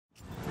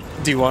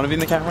Do you want to be in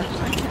the camera?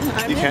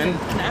 You can?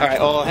 Alright,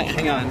 well,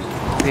 hang on.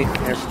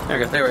 There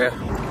we go.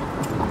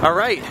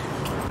 Alright.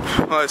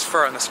 Well, there's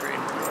fur on the screen.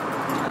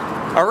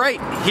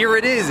 Alright, here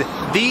it is.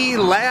 The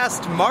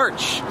last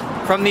march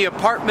from the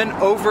apartment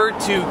over to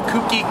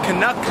Kooky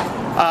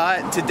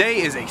Canuck. Today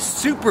is a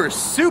super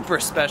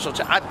special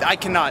I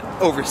cannot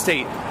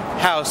overstate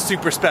how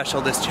super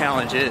special this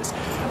challenge is.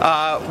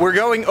 We're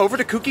going over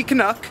to Kooky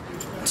Canuck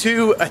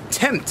to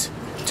attempt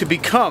to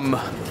become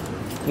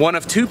one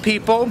of 2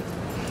 people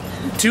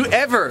to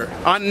ever,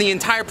 on the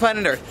entire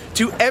planet Earth,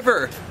 to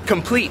ever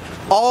complete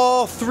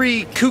all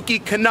 3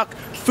 Kooky Canuck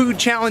food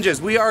challenges.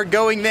 We are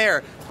going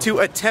there to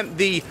attempt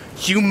the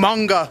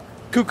Humona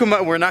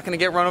Kookamonga. We're not going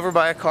to get run over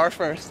by a car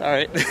first,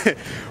 alright.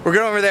 We're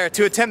going over there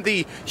to attempt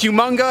the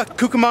Humona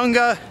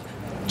Kookamonga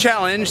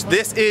challenge.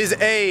 This is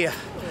a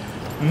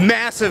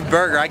massive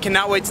burger. I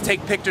cannot wait to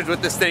take pictures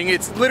with this thing.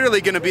 It's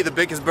literally going to be the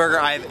biggest burger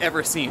I have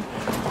ever seen.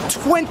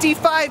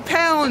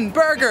 25-pound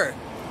burger!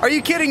 Are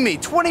you kidding me?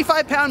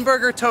 25-pound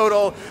burger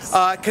total,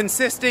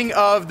 consisting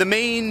of the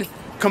main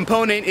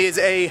component is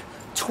a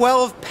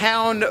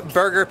 12-pound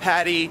burger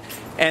patty,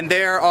 and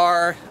there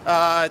are,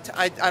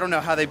 I don't know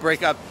how they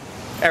break up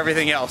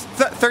everything else.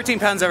 13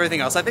 pounds of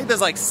everything else. I think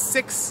there's like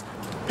 6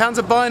 pounds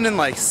of bun and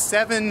like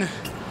 7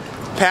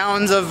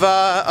 pounds of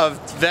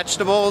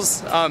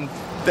vegetables.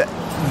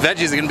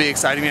 Veggies are going to be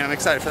exciting. I'm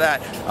excited for that.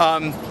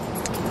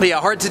 But yeah,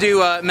 hard to do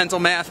mental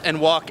math and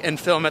walk and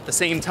film at the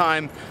same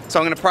time, so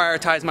I'm going to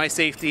prioritize my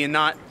safety and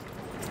not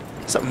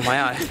something in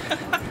my eye.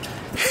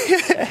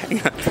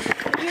 Hang on.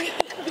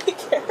 Be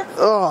careful.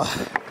 Oh.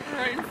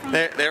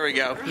 There we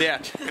go.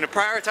 Yeah, I'm going to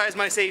prioritize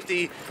my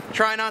safety,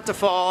 try not to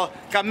fall.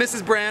 Got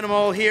Mrs.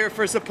 Branimal here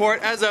for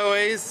support, as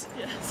always.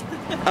 Yes.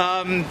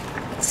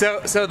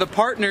 So the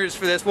partners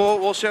for this,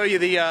 we'll show you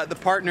the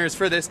partners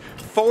for this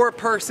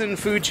 4-person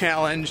food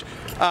challenge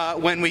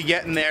when we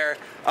get in there.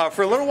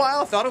 For a little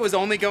while, I thought it was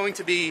only going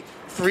to be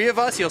 3 of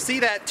us. You'll see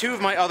that 2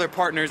 of my other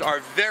partners are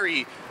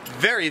very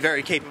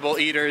capable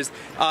eaters.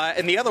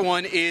 And the other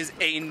one is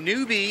a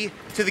newbie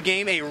to the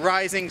game, a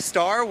rising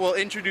star. We'll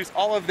introduce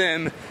all of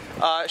them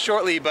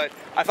shortly, but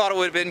I thought it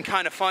would have been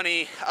kind of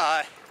funny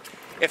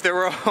if there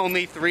were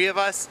only 3 of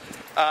us.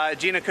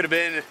 Gina could have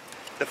been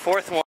the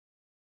 4th one.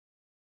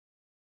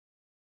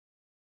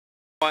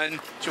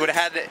 She would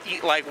have had to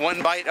eat like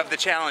 1 bite of the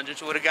challenge, and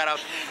she would have got up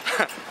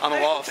on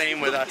the wall of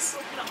fame with us.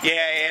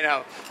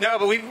 Yeah, no,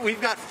 but we've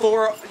got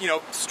 4,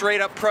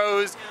 straight up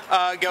pros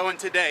going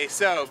today.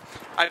 So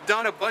I've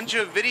done a bunch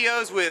of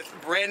videos with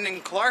Brandon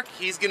Clark.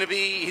 He's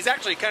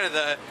actually kind of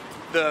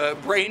the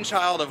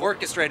brainchild of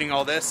orchestrating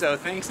all this. So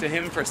thanks to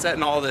him for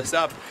setting all this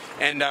up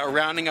and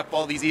rounding up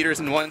all these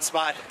eaters in one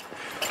spot.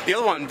 The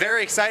other one,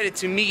 very excited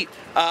to meet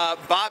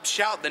Bob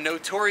Shoudt, the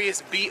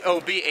notorious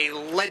B.O.B., a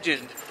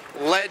legend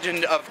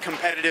of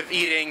competitive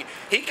eating.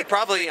 He could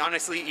probably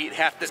honestly eat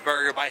half this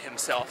burger by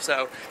himself.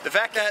 So the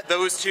fact that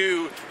those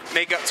 2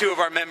 make up 2 of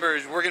our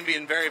members, we're going to be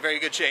in very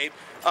good shape.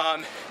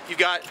 You've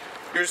got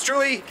yours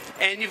truly,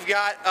 and you've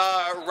got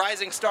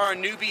rising star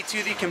newbie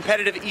to the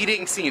competitive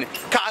eating scene,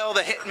 Kyle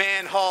the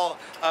Hitman Hall.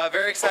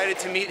 Very excited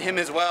to meet him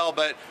as well,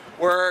 but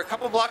we're a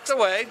couple blocks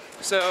away,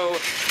 so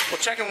we'll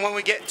check in when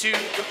we get to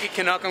Kooky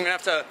Canuck. I'm going to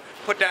have to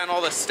put down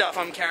all the stuff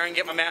I'm carrying,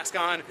 get my mask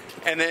on,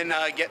 and then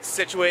get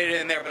situated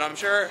in there. But I'm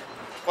sure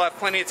we'll have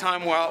plenty of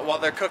time while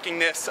they're cooking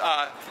this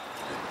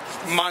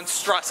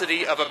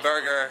monstrosity of a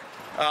burger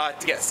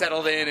to get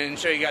settled in and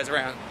show you guys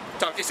around.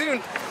 Talk to you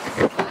soon.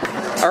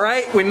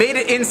 Alright, we made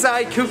it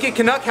inside Kooky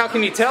Canuck. How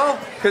can you tell?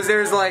 Because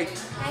there's like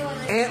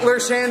antler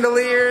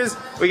chandeliers.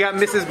 We got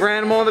Mrs.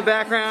 Branimal in the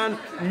background.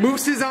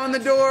 Moose is on the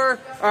door.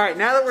 Alright,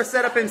 now that we're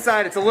set up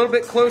inside, it's a little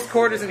bit close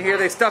quarters in here.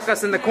 They stuck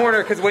us in the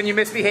corner because when you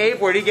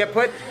misbehave, where do you get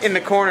put? In the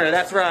corner,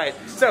 that's right.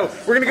 So,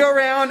 we're going to go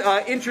around,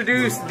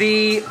 introduce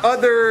the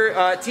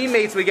other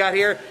teammates we got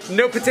here.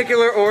 No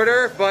particular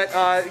order, but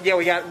yeah,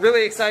 we got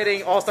really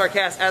exciting all-star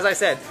cast, as I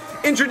said.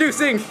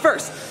 Introducing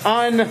first,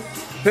 on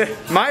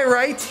my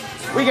right,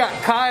 we got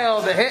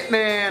Kyle the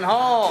Hitman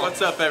Hall.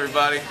 What's up,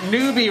 everybody?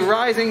 Newbie,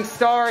 rising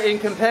star in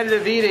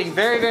competitive eating.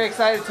 Very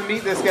excited to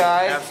meet this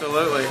guy.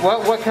 Absolutely.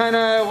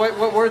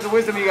 What words of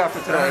wisdom you got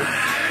for today?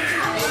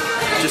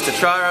 Just to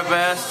try our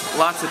best,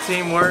 lots of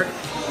teamwork.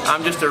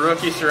 I'm just a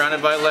rookie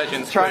surrounded by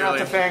legends. Try clearly.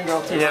 not to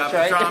fangirl too much, I'm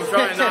right?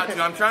 trying not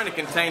to. I'm trying to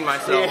contain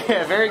myself.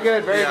 Yeah, very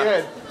good.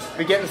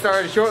 We're getting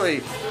started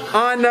shortly.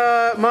 On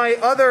my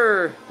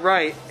other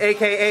right,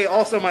 aka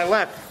also my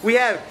left, we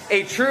have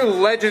a true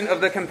legend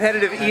of the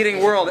competitive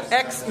eating world,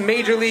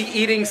 ex-Major League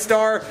eating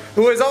star,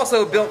 who has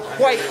also built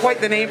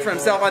quite the name for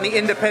himself on the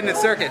independent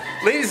circuit.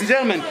 Ladies and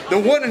gentlemen, the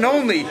one and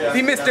only,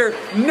 the Mr.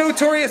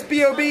 Notorious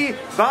B.O.B.,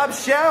 Bob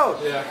Shoudt.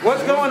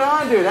 What's going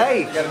on, dude?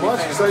 Hey.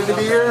 Excited to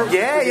be here.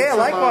 Yeah,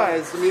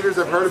 likewise. Some eaters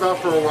I've heard about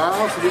for a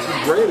while, so this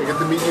is great. I get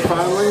to meet you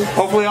finally.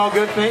 Hopefully all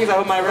good things. I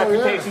hope my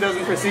reputation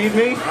doesn't precede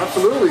me.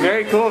 Absolutely.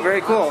 Very cool,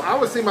 very cool. I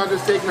was thinking about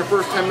just taking the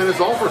first 10 minutes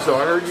off or so.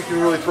 I heard you can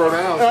really throw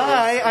down. So.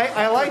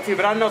 I like to,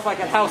 but I don't know if I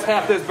can house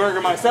half this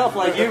burger myself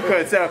like you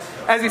could. So,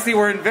 as you see,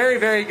 we're in very,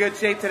 very good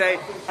shape today.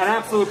 An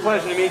absolute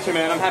pleasure to meet you,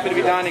 man. I'm happy to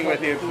be dining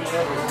with you.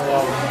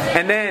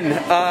 And then,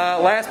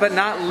 last but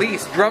not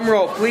least, drum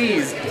roll,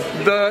 please,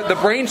 the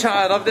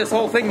brainchild of this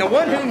whole thing, the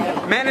one who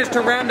managed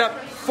to round up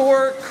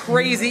 4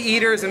 crazy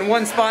eaters in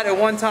one spot at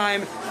one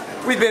time.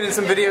 We've been in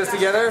some videos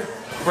together.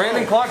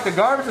 Brandon Clark, the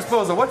garbage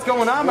disposal. What's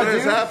going on, my dude?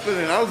 What is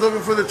happening? I was looking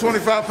for the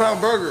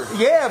 25-pound burger.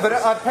 Yeah, but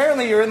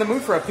apparently you're in the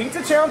mood for a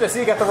pizza challenge. I see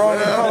you got the wrong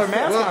color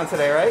mask on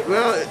today, right?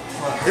 Well,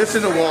 it's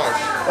in the wash.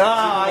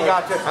 Ah, I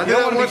got you. I do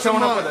that once a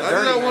month. I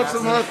do that once a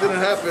month, and it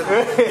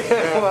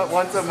happened.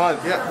 Once a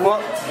month. Yeah.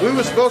 Well, we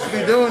were supposed to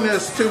be doing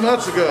this 2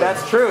 months ago.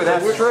 That's true.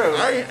 That's true.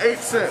 I ate 8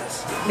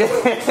 cents.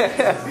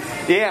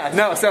 Yeah.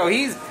 No. So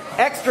he's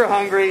extra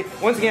hungry.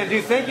 Once again,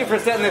 dude, thank you for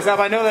setting this up.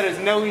 I know that it's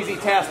no easy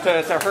task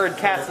to herd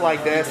cats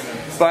like this.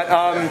 But,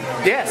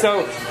 yeah,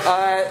 so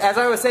as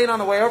I was saying on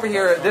the way over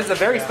here, this is a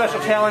very special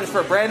challenge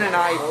for Brandon and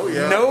I. Oh,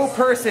 yeah. No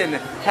person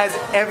has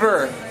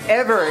ever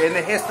in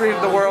the history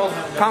of the world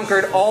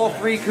conquered all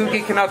 3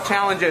 Kooky Canuck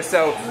challenges.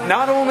 So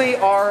not only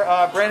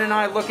are Brandon and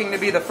I looking to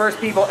be the first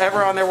people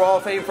ever on their Wall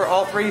of Fame for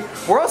all 3,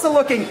 we're also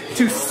looking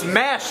to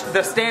smash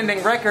the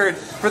standing record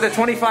for the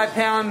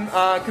 25-pound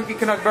Kooky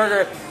Canuck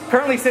burger.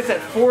 Currently sits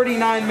at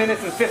 49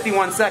 minutes and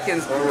 51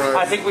 seconds. Right.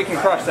 I think we can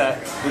crush that.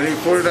 We need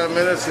 49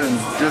 minutes and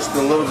just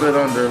a little bit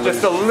under.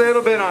 Just a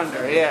little bit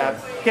under, yeah.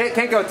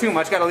 Can't go too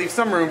much. Got to leave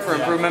some room for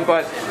improvement,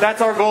 but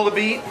that's our goal to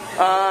beat.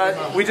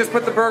 We just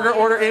put the burger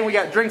order in. We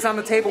got drinks on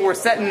the table. We're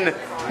setting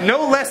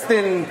no less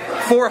than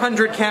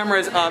 400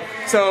 cameras up.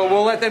 So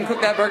we'll let them cook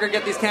that burger,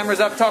 get these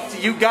cameras up. Talk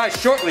to you guys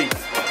shortly.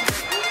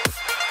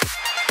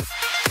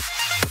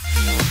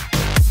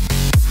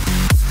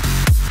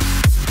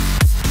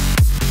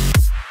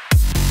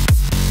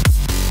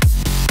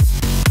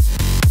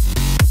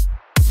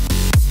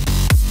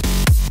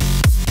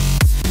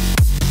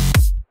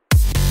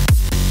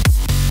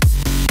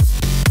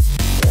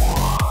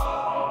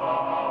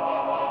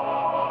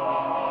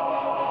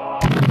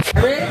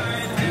 Ready?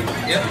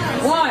 Yep.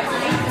 1,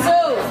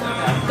 2,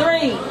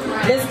 3,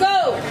 let's go!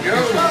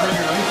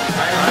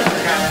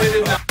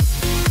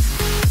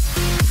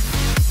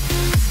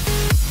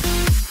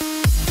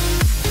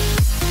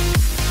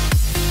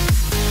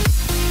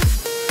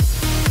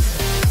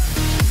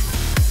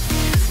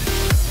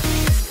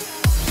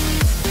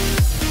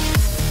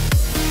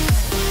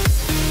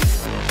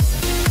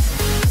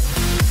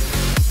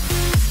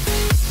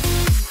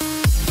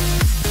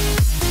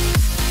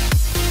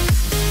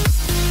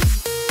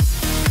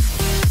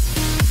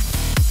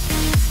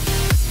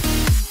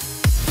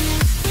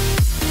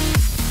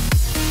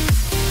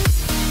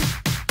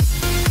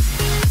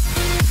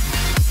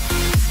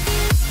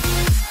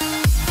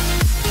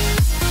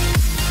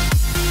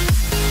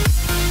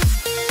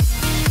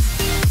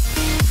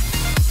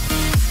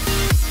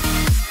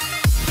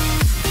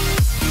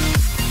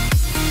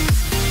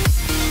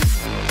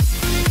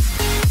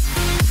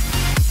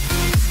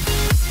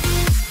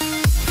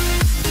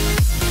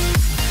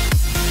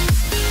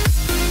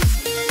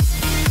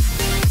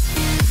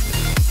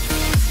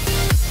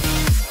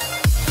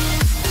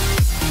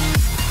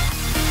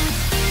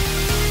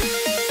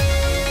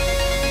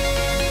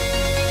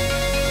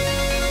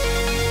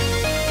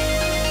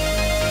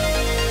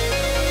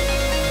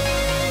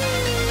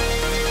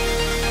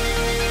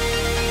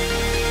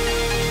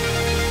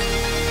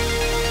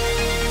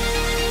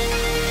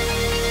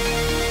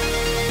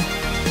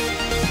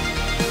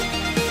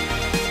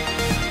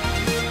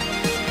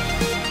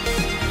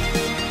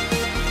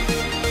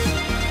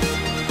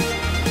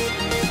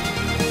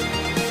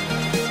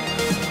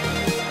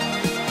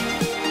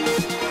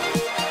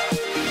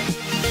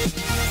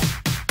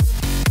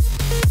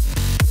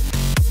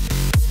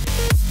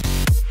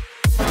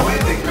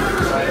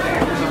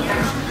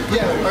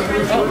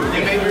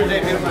 You made your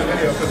debut in my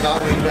video for not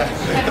being back.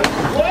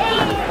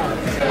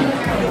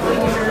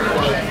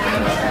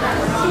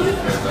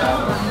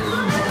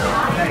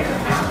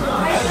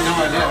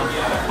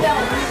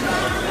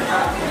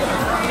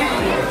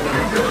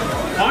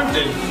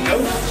 Haunted.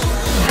 Nope.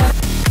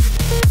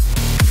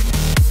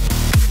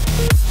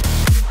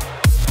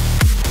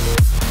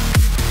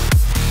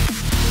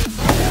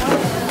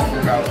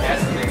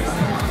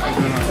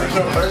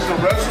 Is the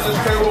rest of this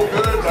table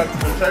good? Like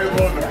the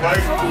table and the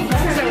plate? You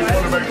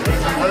want to make sure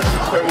the rest of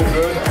this table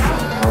good?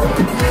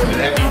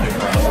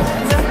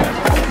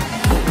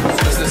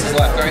 This is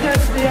left, right?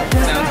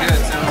 Sounds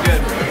good, sounds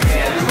good.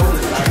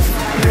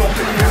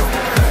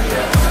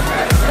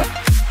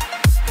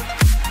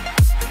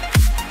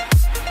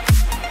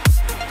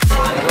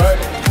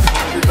 Alright,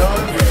 you're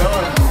done, you're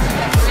done.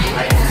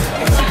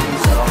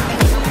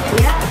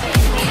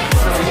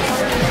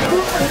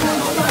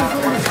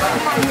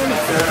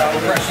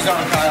 Pressure's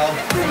on, Kyle.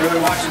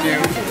 Really watching you.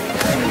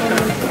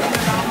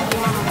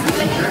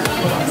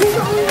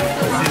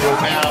 See the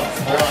mouth,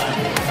 hold on.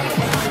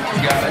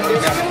 You got it. You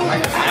got it.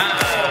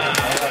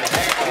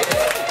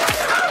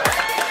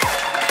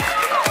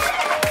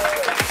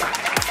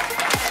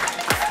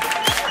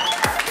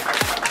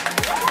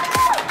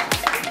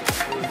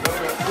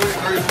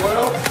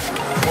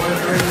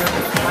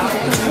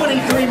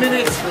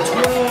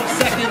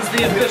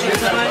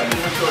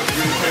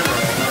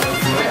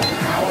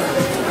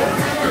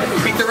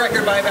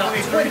 record by about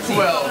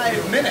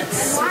 25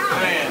 minutes.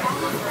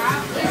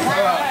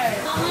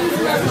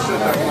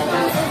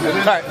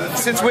 Alright,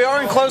 since we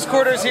are in close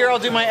quarters here, I'll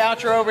do my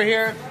outro over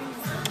here.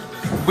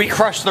 We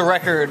crushed the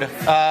record.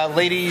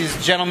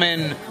 Ladies,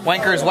 gentlemen,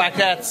 wankers,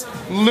 whackats,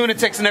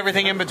 lunatics, and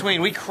everything in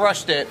between. We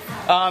crushed it.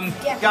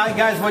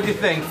 Guys, what'd you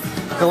think?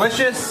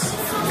 Delicious?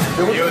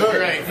 It was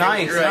great.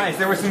 Nice, nice.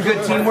 There was some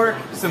good teamwork,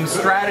 some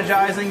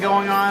strategizing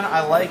going on.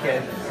 I like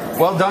it.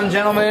 Well done,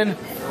 gentlemen.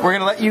 We're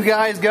going to let you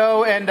guys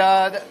go, and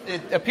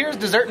it appears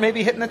dessert may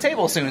be hitting the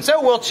table soon.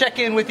 So we'll check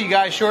in with you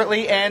guys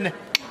shortly, and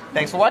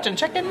thanks for watching.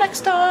 Check in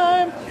next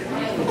time.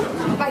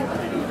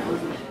 Bye.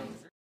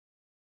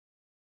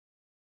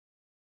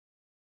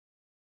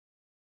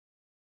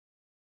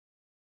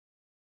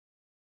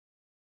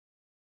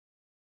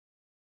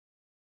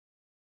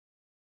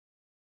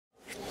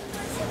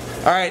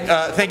 Alright,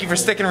 thank you for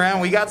sticking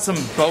around. We got some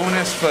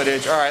bonus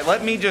footage. Alright,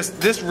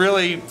 this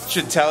really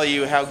should tell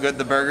you how good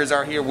the burgers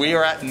are here. We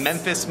are at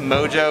Memphis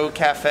Mojo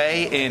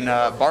Cafe in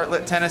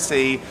Bartlett,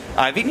 Tennessee.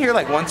 I've eaten here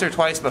like once or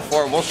twice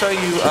before. We'll show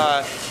you,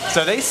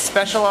 so they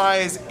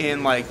specialize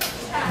in like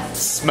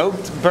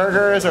smoked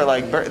burgers, or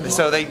like,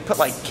 so they put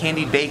like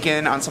candied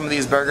bacon on some of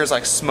these burgers,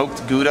 like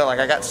smoked Gouda. Like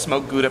I got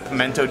smoked Gouda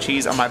pimento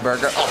cheese on my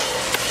burger. Oh,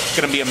 it's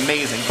gonna be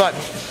amazing. But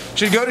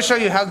should go to show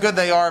you how good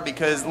they are,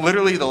 because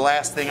literally the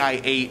last thing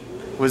I ate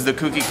was the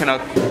Kooky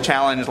Canuck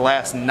challenge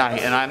last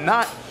night, and I'm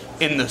not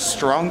in the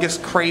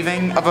strongest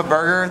craving of a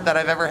burger that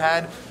I've ever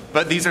had,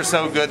 but these are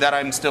so good that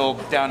I'm still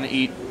down to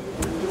eat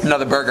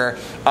another burger.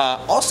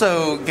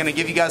 Also gonna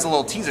give you guys a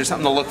little teaser,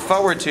 something to look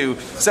forward to.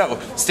 So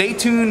stay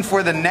tuned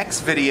for the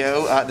next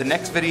video.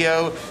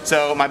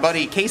 So my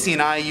buddy Casey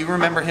and I, you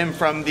remember him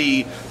from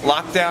the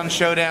Lockdown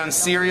Showdown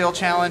cereal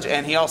challenge,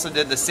 and he also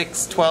did the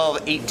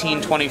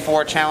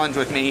 6-12-18-24 challenge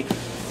with me.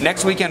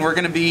 Next weekend we're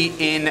going to be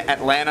in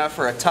Atlanta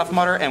for a Tough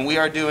Mudder, and we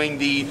are doing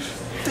the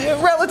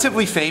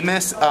relatively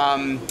famous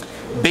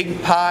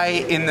Big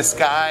Pie in the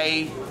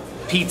Sky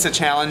pizza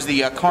challenge,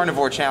 the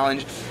carnivore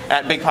challenge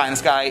at Big Pie in the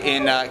Sky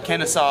in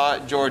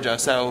Kennesaw, Georgia.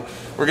 So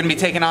we're going to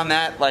be taking on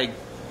that like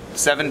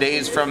 7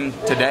 days from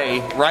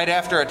today, right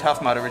after a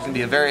Tough Mudder, which is going to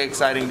be a very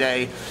exciting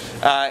day.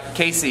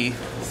 Casey,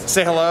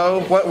 say hello.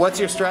 What's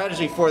your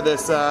strategy for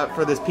this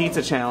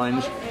pizza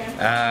challenge?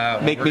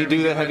 Make me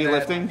do the heavy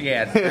lifting?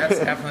 Yeah, that's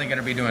definitely going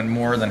to be doing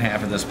more than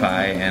half of this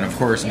pie, and of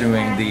course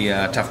doing the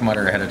Tough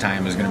Mudder ahead of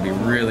time is going to be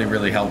really,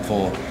 really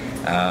helpful,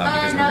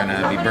 because we're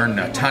going to be burning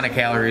a ton of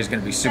calories,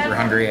 going to be super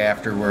hungry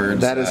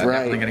afterwards. That is right.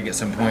 Definitely going to get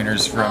some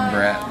pointers from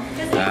Brett,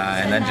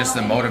 and then just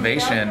the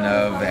motivation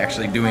of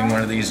actually doing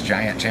one of these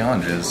giant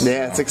challenges.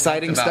 Yeah, it's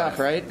exciting stuff,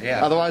 right?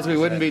 Yeah. Otherwise we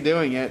wouldn't be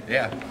doing it.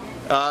 Yeah.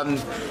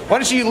 Why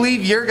don't you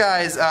leave your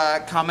guys'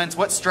 comments?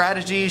 What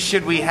strategies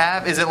should we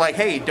have? Is it like,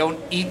 hey, don't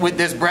eat with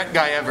this Brett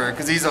guy ever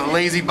because he's a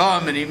lazy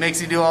bum and he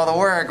makes you do all the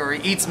work, or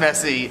he eats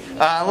messy?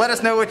 Let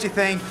us know what you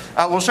think.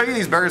 We'll show you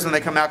these burgers when they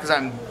come out, because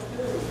I'm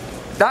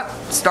not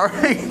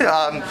starving,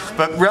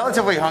 but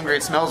relatively hungry.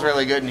 It smells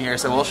really good in here,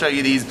 so we'll show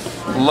you these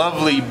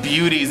lovely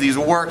beauties, these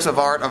works of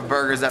art of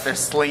burgers that they're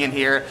slinging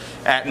here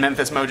at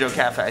Memphis Mojo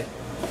Cafe.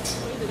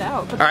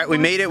 Alright, we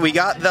made it. We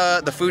got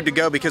the food to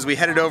go because we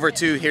headed over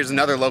to, here's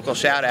another local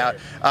shout out,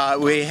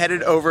 we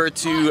headed over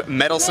to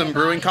Meddlesome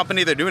Brewing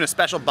Company. They're doing a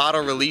special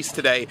bottle release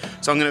today,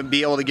 so I'm going to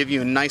be able to give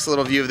you a nice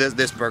little view of this.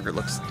 This burger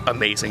looks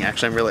amazing,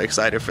 actually. I'm really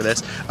excited for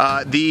this.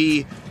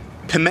 The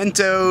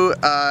pimento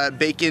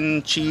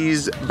bacon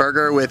cheese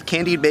burger with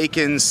candied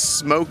bacon,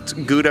 smoked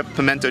Gouda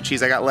pimento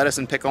cheese. I got lettuce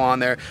and pickle on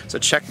there, so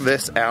check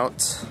this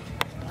out.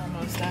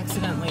 Almost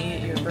accidentally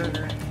ate your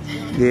burger.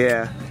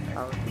 Yeah.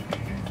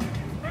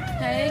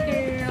 Hey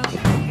girl.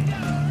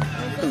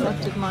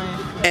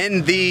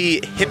 And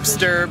the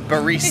hipster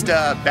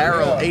barista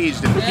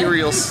barrel-aged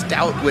imperial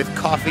stout with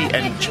coffee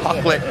and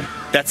chocolate.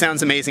 That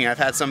sounds amazing. I've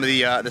had some of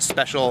the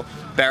special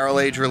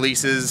barrel-aged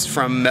releases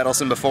from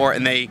Meddlesome before,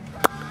 and they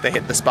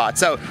hit the spot.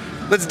 So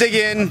let's dig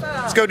in.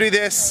 Let's go do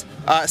this.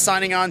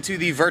 Signing on to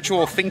the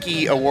virtual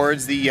Finky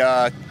Awards,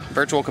 the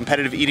virtual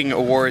competitive eating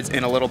awards,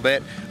 in a little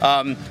bit.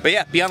 But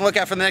yeah, be on the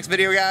lookout for the next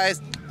video,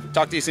 guys.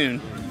 Talk to you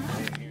soon.